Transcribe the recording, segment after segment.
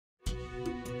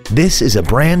This is a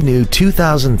brand new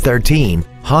 2013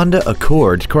 Honda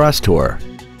Accord Crosstour.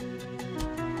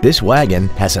 This wagon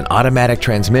has an automatic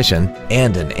transmission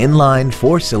and an inline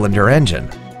 4-cylinder engine.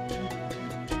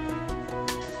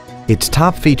 Its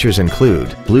top features include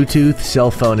Bluetooth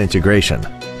cell phone integration,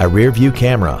 a rear-view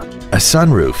camera, a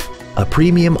sunroof, a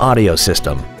premium audio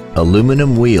system,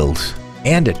 aluminum wheels,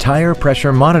 and a tire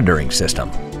pressure monitoring system.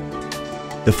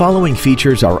 The following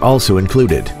features are also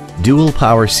included: dual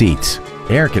power seats,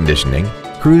 air conditioning,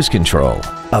 cruise control,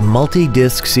 a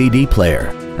multi-disc CD player,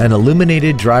 an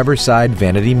illuminated driver's side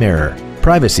vanity mirror,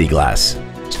 privacy glass,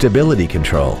 stability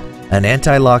control, an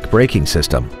anti-lock braking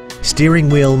system, steering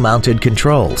wheel mounted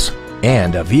controls,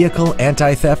 and a vehicle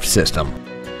anti-theft system.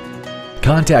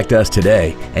 Contact us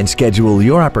today and schedule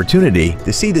your opportunity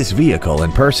to see this vehicle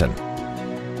in person.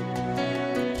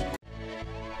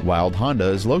 Wilde Honda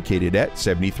is located at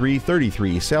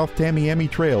 7333 South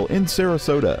Tamiami Trail in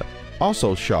Sarasota.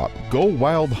 Also shop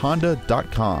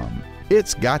GoWildeHonda.com.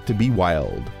 It's got to be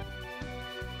wild.